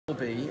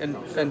be,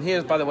 and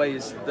here, by the way,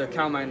 is the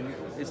Calman.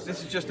 This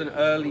is just an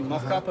early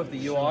mock-up of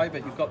the UI,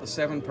 but you've got the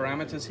 7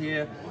 parameters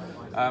here.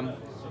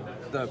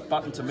 The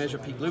button to measure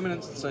peak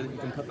luminance, so that you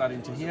can put that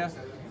into here.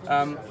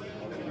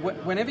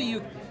 Whenever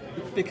you,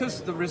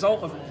 because the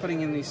result of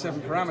putting in these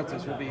 7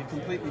 parameters will be a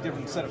completely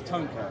different set of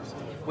tone curves.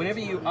 Whenever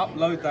you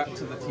upload that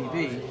to the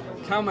TV,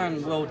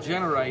 Calman will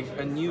generate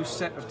a new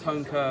set of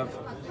tone curve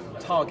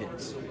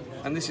targets.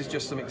 And this is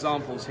just some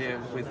examples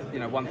here with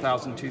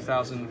 1000,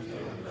 2000,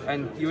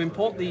 and you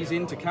import these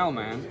into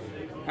Calman,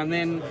 and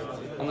then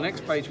on the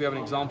next page we have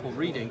an example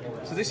reading.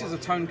 So this is a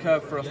tone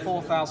curve for a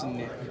 4000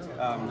 nit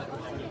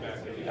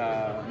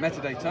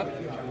metadata,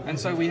 and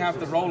so we have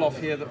the roll-off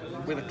here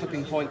with a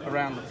clipping point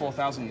around the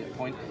 4000 nit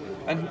point,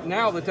 and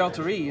now the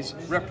delta E's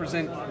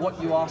represent what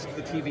you ask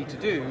the TV to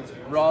do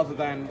rather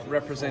than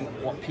represent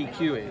what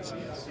PQ is.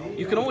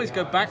 You can always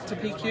go back to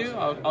PQ.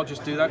 I'll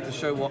just do that to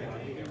show what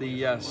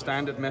the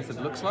standard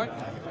method looks like.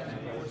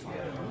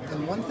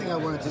 And one thing I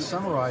wanted to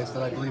summarize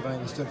that I believe I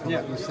understood from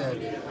what you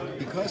said,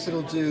 because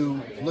it'll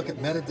look at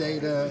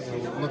metadata,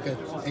 it'll look at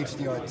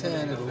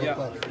HDR10, it'll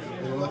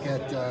look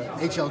at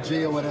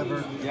HLG or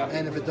whatever,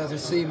 and if it doesn't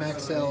see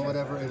Maxell or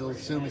whatever, it'll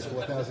assume it's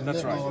 4000 nit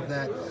and all of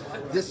that.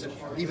 This,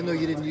 even though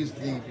you didn't use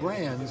the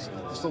brands,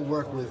 this will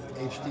work with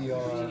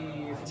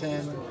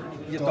HDR10,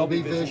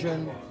 Dolby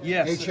Vision,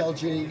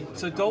 HLG.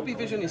 So Dolby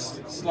Vision is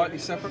slightly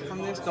separate from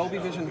this. Dolby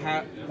Vision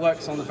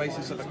works on the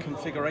basis of a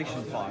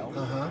configuration file.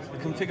 The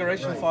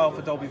configuration file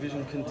for Dolby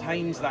Vision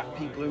contains that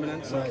peak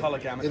luminance and color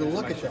gamut. It'll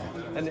look at that.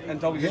 And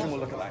Dolby Vision will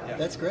look at that,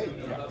 That's great.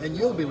 And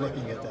you'll be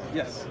looking at that.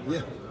 Yes.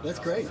 Yeah, that's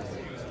great.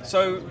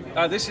 So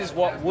this is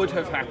what would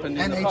have happened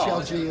in the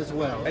past. And HLG as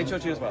well.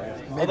 HLG as well, yes.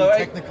 Maybe Although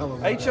technical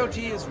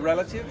HLG is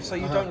relative, so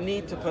you don't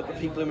need to put the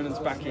peak luminance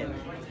back in,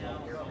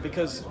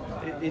 because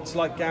it's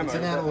like gamma. It's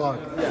an analog.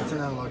 It's an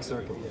analog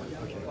circuit.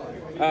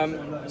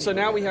 So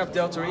now we have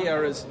delta E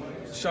errors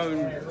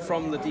shown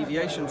from the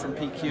deviation from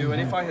PQ,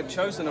 and if I had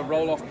chosen a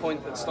roll-off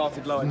point that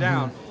started lower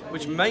down,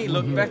 which may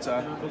look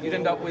better, you'd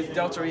end up with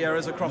delta E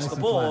errors across the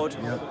board,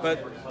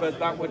 but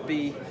that would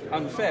be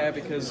unfair,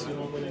 because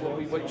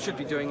what you should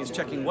be doing is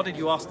checking what did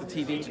you ask the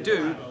TV to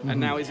do, and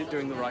now is it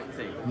doing the right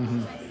thing.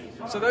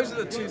 So those are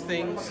the 2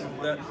 things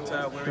that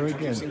we're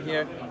introducing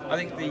here. I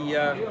think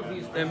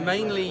they're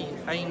mainly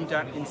aimed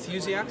at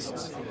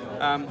enthusiasts.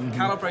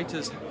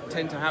 Calibrators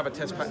tend to have a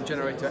test pattern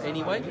generator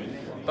anyway,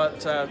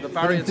 but the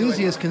barrier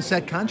enthusiasts can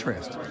set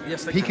contrast.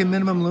 Yes, they peak can. and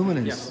minimum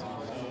luminance. Yes.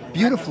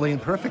 Beautifully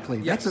and perfectly.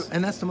 Yes.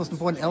 That's the most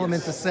important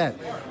element to set.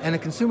 And a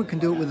consumer can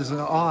do it with his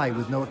eye,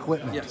 with no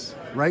equipment. Yes.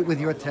 Right, with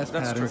your test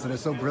patterns that are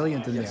so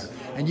brilliant in there.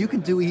 And you can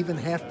do even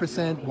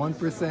 0.5%,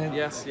 1%.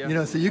 Yes.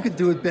 So you could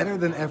do it better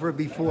than ever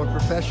before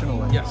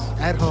professionally.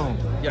 At home.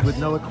 With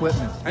no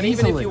equipment. And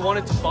even if you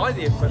wanted to buy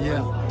the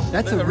equipment.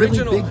 That's a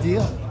really big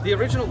deal. The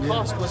original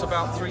cost was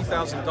about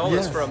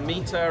 $3,000 for a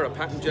meter, a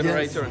pattern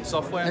generator, and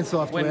software. And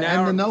software,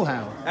 and the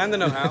know-how. And the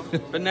know-how.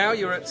 But now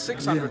you're at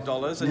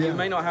 $600, and you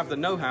may not have the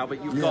know-how,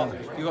 but you've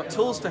got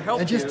tools to help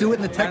you. And just do it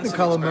in the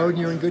Technicolor mode, and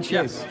you're in good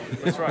shape. Yes,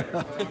 that's right.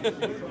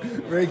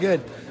 Very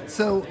good.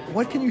 So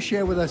what can you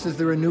share with us? Is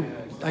there a new,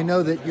 I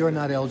know that you're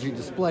not LG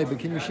Display, but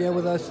can you share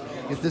with us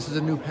if this is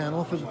a new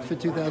panel for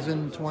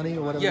 2020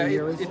 or whatever the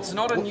year is? It's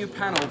not a new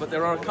panel, but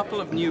there are a couple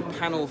of new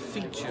panel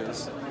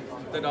features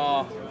that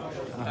are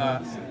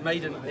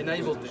made and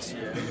enabled this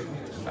year.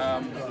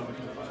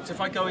 So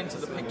if I go into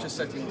the picture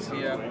settings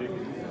here.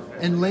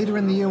 And later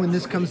in the year, when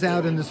this comes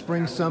out in the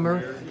spring,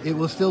 summer, it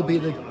will still be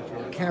the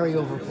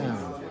carryover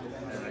panel.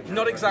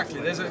 Not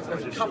exactly. There's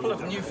a couple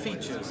of new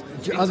features.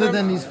 Other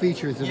than these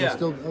features, it will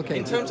still, okay.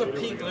 In terms of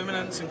peak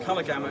luminance and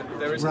color gamut,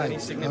 there isn't any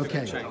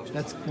significant change.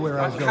 That's where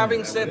I was going.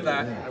 Having said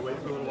that,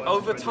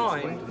 over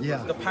time,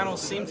 the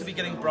panels seem to be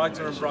getting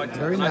brighter and brighter.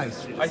 Very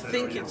nice. I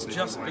think it's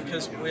just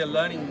because we're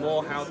learning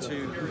more how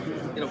to,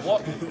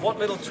 what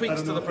little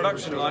tweaks to the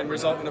production line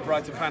result in a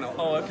brighter panel.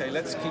 Oh, okay,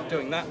 let's keep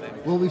doing that then.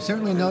 Well, we've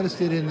certainly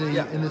noticed it in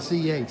the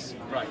C8s.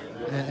 Right.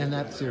 And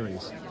that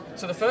series.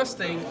 So the first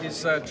thing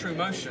is True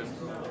Motion.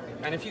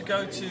 And if you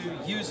go to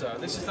user,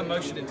 this is the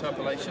motion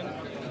interpolation.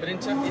 But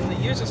in the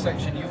user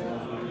section,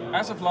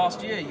 as of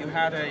last year, you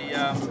had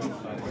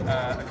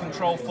a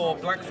control for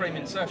black frame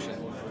insertion.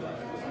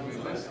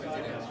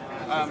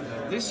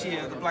 This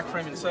year, the black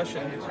frame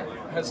insertion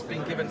has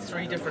been given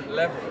 3 different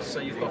levels. So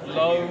you've got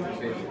low,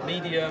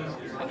 medium,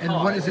 and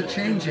high. what is it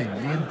changing?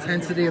 The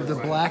intensity of the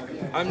black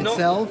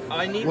itself?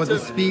 Or the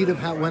speed of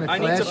when it flashes? I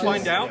need to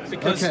find out,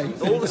 because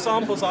all the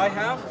samples I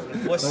have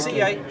were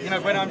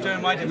C8. When I'm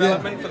doing my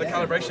development for the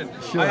calibration,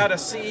 I had a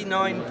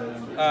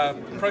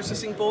C9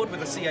 processing board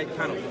with a C8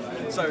 panel.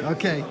 So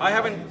I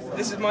haven't.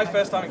 This is my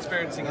first time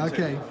experiencing it.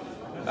 Okay.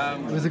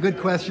 It was a good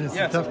question. It's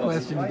a tough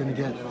question you're going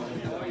to get.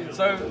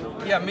 So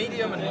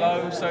medium and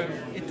low. So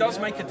it does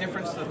make a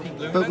difference to the peak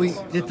luminance.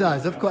 But it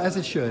does, of course, as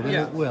it should, and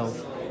it will.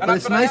 But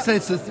it's nice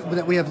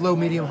that we have low,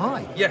 medium,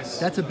 high.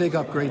 Yes. That's a big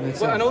upgrade in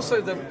itself. Well, and also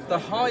the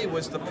high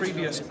was the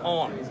previous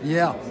on.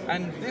 Yeah.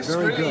 And this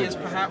really is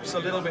perhaps a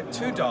little bit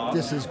too dark.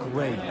 This is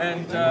great.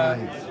 And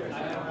and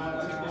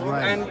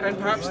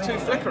perhaps too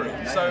flickery.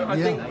 So I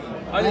think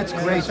That's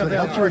great. So it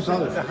helps you with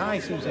both. The high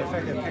seems to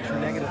affect the picture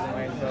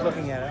negatively.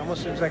 Looking at it,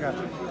 almost seems like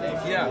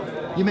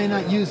a You may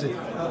not use it.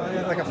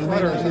 like a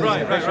flutter.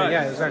 Right.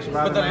 Yeah, it's actually.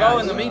 But the low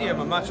and the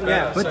medium are much better.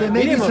 Yeah. But so- there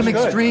may be medium some looks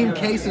good. extreme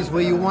cases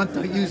where you want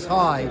to use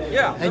high,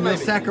 Yeah, and you'll maybe.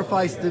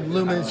 sacrifice the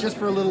luminance just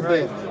for a little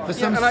bit for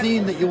some and I-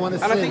 scene that you want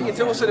to And I think see.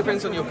 it also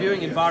depends on your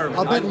viewing environment.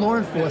 I'll bet law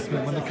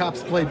enforcement, when the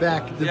cops play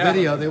back the Yeah.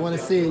 video, they want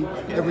to see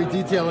every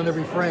detail in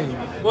every frame.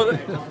 Well,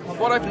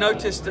 what I've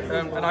noticed,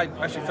 and I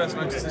actually first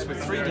noticed this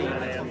with 3D,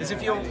 is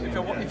if you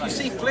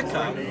see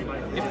flicker,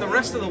 if the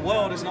rest of the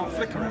world is not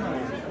flickering,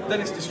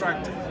 then it's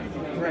distracting.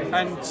 Right.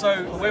 And so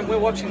when we're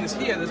watching this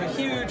here, there's a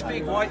huge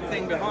big white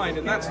thing behind,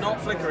 and that's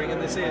not flickering,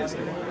 and this is.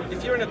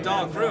 If you're in a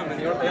dark room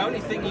and the only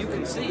thing you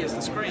can see is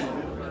the screen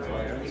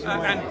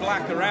and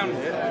black around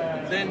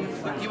it, then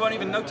you won't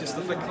even notice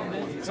the flicker.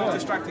 It's not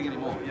distracting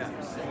anymore. Yeah,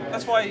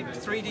 that's why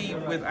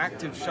 3D with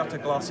active shutter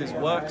glasses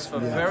works for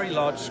very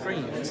large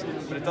screens,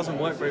 but it doesn't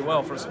work very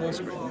well for a small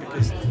screen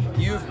because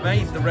you've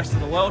made the rest of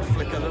the world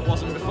flicker that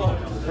wasn't before.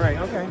 Right.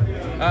 Okay.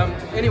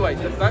 Anyway,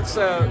 that's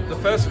the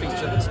first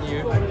feature that's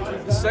new.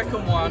 The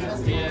second one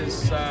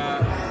is,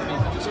 let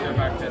me just go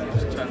back and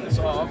just turn this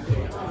off.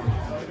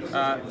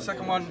 The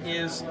second one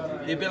is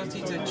the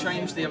ability to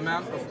change the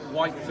amount of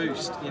white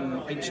boost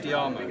in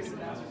HDR mode.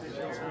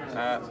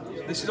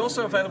 This is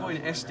also available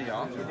in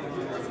SDR.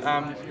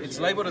 It's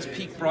labeled as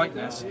peak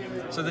brightness.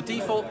 So the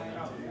default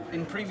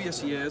in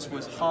previous years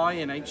was high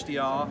in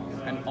HDR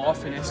and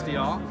off in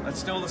SDR. That's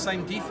still the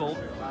same default,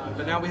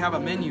 but now we have a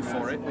menu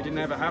for it. We didn't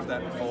ever have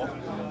that before.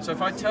 So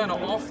if I turn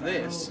off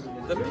this,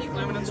 the peak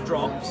luminance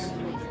drops,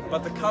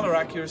 but the color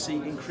accuracy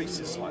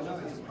increases slightly.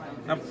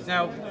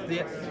 Now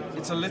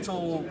it's a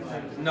little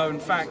known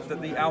fact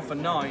that the Alpha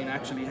 9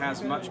 actually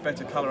has much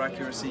better color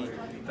accuracy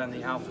than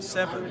the Alpha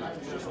 7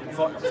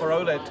 for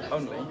OLED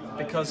only,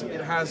 because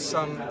it has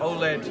some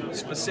OLED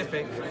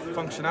specific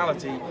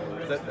functionality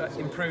that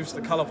improves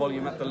the color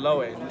volume at the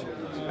low end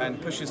and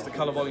pushes the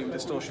color volume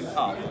distortion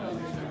up.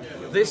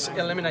 This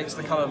eliminates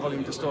the color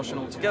volume distortion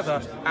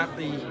altogether at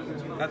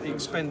the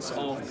expense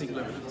of peak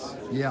luminance.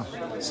 Yeah.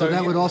 So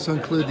that would also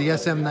include the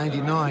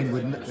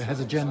SM99, it has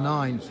a Gen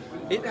 9.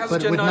 It has but a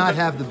Gen it would 9, not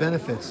have the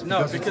benefits.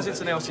 No, because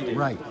it's an LCD.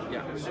 Right.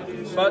 Yeah.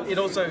 But it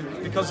also,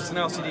 because it's an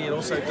LCD, it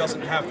also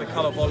doesn't have the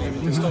color volume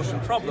distortion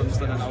problems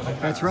that an OLED has.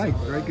 That's right.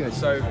 Very good.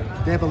 So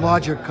they have a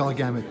larger color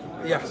gamut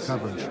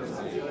coverage.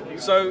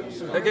 So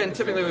again,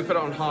 typically we put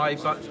it on high,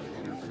 but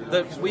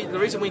the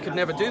reason we could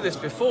never do this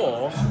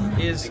before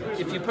is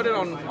if you put it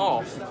on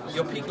off,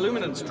 your peak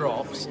luminance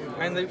drops,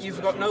 and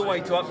you've got no way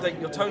to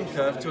update your tone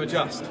curve to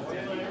adjust.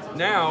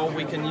 Now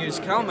we can use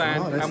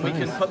Calman, and we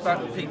can put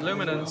that peak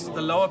luminance,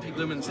 the lower peak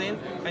luminance in,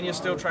 and you're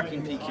still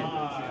tracking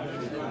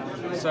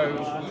PQ. So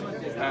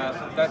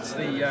that's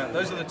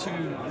those are the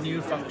two new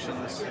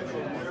functions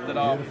that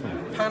are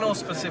panel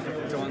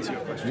specific, to answer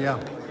your question. Yeah,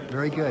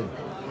 very good.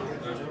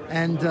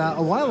 And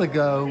a while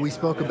ago, we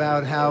spoke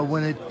about how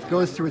when it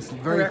goes through its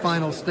very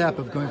final step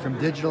of going from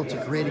digital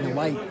to creating a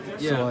light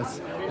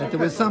source, that there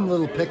was some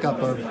little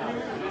pickup of...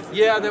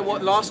 Yeah,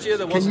 last year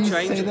there was a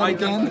change. Say that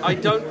again? I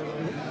don't...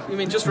 You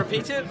mean just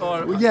repeat it,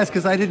 or? Well, yes,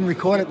 because I didn't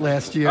record it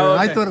last year. Oh,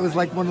 And okay. I thought it was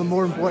like one of the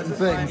more important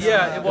things.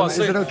 Yeah, it was.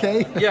 Is it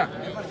okay? Yeah.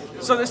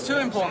 So there's two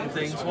important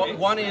things.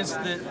 One is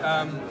that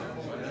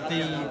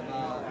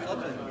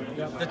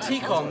the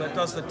T-Con that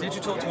does the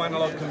digital to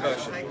analog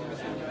conversion.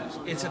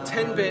 It's a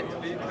 10-bit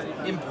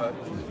input,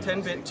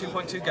 10-bit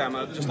 2.2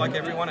 gamma, just like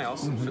everyone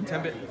else, but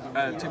 10-bit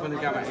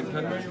 2.2 gamma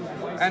input.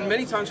 And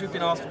many times we've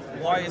been asked,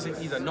 why is it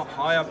either not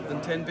higher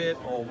than 10-bit,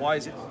 or why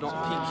is it not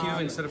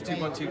PQ instead of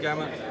 2.2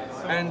 gamma?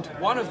 And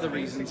one of the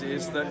reasons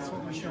is that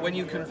when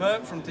you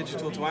convert from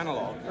digital to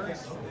analog,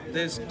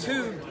 there's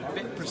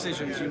 2-bit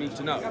precisions you need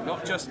to know,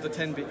 not just the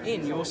 10-bit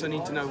in, you also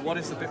need to know what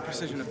is the bit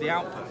precision of the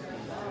output.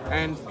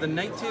 And the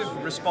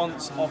native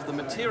response of the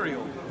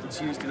material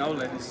that's used in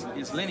OLED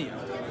is linear.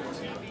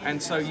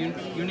 And so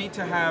you need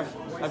to have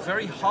a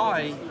very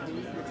high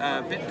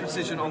bit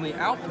precision on the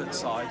output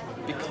side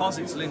because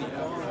it's linear.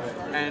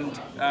 And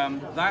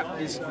that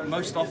is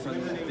most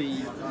often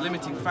the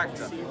limiting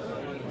factor.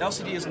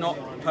 LCD is not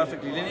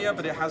perfectly linear,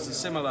 but it has a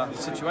similar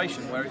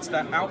situation where it's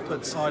that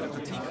output side of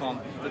the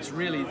T-Con that's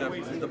really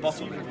the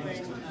bottleneck.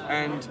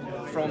 And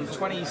from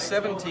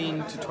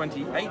 2017 to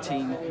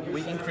 2018,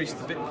 we increased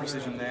the bit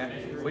precision there,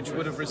 which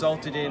would have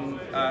resulted in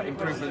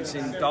improvements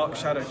in dark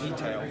shadow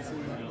detail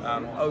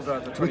over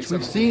the 2017. Which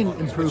we've seen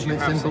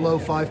improvements in below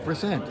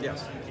 5%.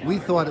 Yes. We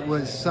thought it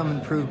was some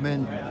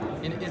improvement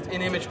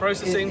in image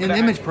processing. In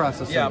image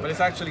processing. Yeah, but it's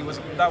actually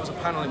that was a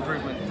panel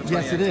improvement for 2018.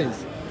 Yes, it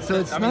is. So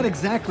it's not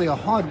exactly a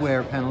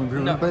hardware panel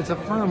improvement, but it's a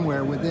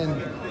firmware within.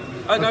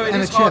 No, it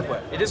is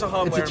hardware. It is a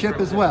hardware. It's a chip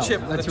as well.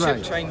 That's right.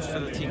 The chip changed for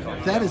the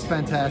T-Con. That is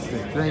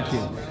fantastic. Thank you.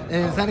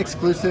 And is that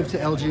exclusive to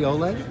LG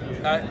OLED?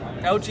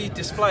 LG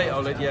Display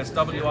OLED, yes.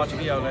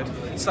 WRGB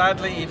OLED.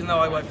 Sadly, even though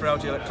I work for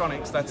LG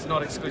Electronics, that's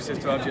not exclusive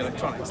to LG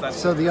Electronics.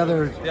 So the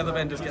other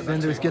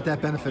vendors get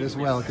that benefit as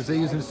well because they're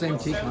using the same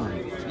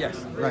T-Con. Yes.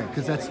 Right,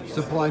 because that's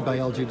supplied by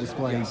LG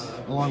Display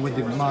along with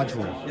the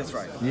module. That's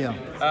right. Yeah.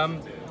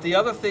 The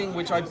other thing,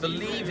 which I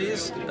believe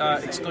is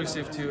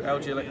exclusive to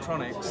LG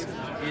Electronics,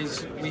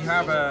 is we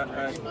have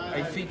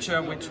a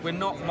feature which we're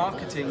not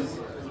marketing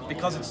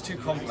because it's too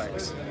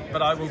complex,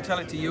 but I will tell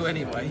it to you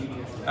anyway,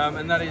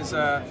 and that is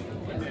a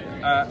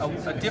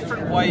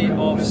different way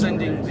of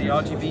sending the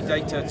RGB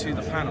data to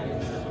the panel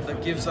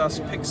that gives us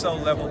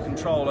pixel level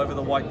control over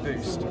the white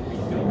boost.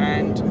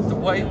 And the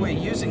way we're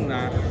using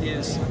that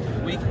is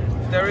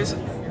there is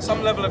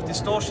some level of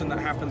distortion that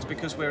happens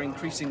because we're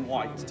increasing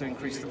white to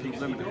increase the peak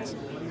luminance,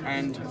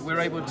 and we're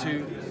able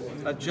to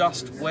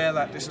adjust where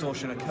that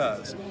distortion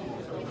occurs.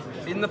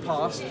 In the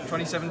past,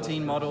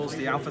 2017 models,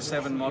 the Alpha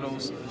 7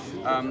 models,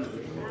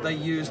 they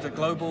used a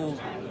global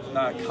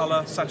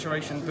color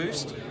saturation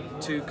boost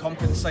to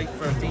compensate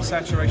for a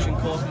desaturation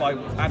caused by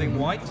adding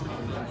white,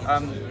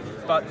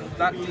 but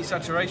that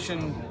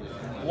desaturation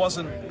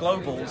wasn't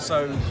global,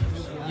 so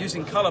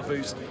using color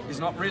boost is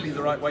not really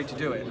the right way to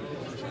do it.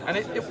 And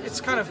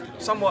it's kind of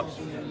somewhat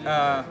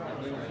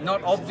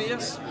not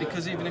obvious,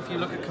 because even if you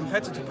look at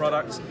competitor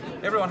products,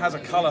 everyone has a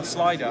color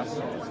slider,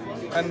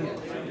 and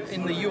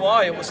in the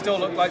UI it will still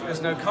look like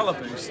there's no color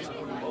boost.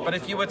 But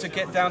if you were to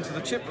get down to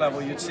the chip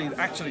level, you'd see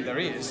actually there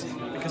is,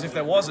 because if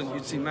there wasn't,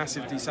 you'd see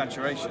massive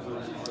desaturation.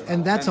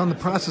 And that's on the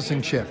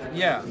processing chip.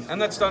 Yeah, and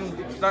that's done.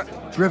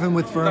 Driven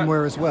with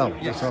firmware as well,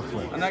 yes, the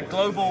software. And that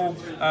global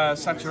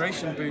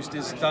saturation boost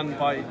is done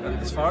by,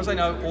 as far as I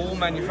know, all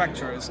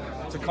manufacturers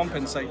to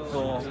compensate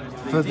for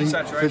the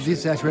desaturation. For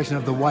desaturation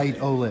of the white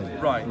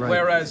OLED. Right.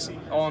 Whereas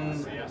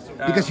on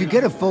because you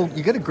get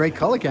a great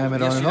color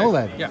gamut on an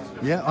OLED. Yeah.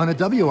 Yeah, on a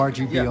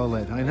WRGB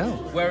OLED. I know.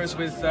 Whereas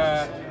with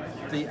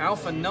the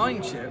Alpha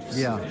 9 chips,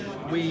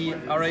 we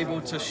are able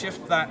to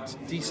shift that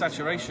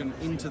desaturation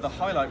into the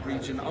highlight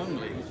region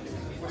only,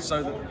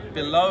 so that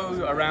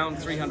below around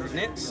 300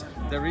 nits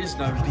there is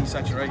no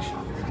desaturation.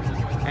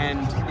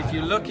 And if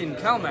you look in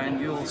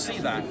Calman, you'll see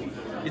that.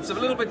 It's a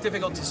little bit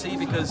difficult to see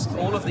because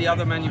all of the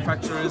other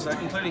manufacturers,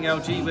 including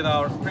LG with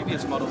our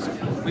previous models,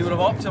 we would have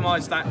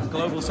optimized that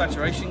global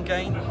saturation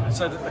gain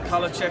so that the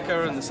color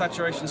checker and the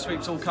saturation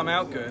sweeps all come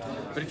out good.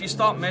 But if you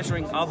start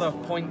measuring other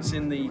points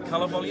in the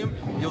color volume,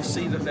 you'll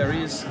see that there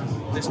is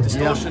this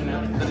distortion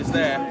that is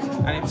there,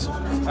 and it's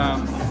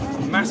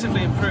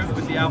massively improved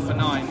with the Alpha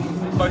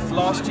 9, both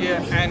last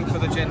year and for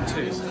the Gen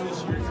 2.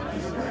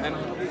 And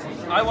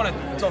I want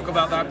to talk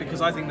about that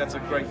because I think that's a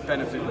great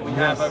benefit that we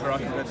have over our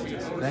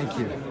competitors. Thank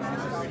you.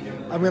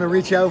 I'm going to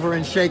reach over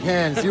and shake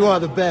hands. You are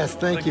the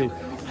best. Thank you.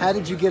 How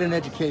did you get an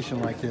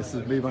education like this? This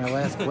would be my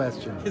last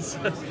question.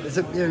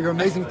 You're an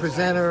amazing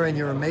presenter, and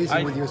you're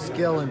amazing with your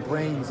skill and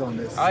brains on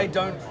this. I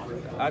don't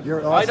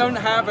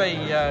have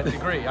a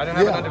degree. I don't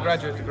have an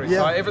undergraduate degree.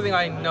 So everything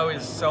I know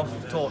is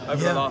self-taught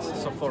over the last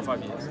 4 or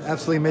 5 years.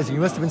 Absolutely amazing.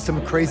 You must have been some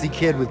crazy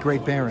kid with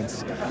great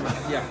parents.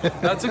 Yeah,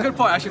 that's a good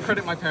point. I should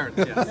credit my parents,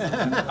 yes.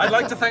 I'd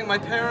like to thank my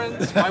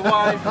parents, my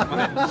wife.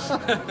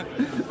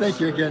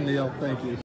 Thank you again, Neil. Thank you.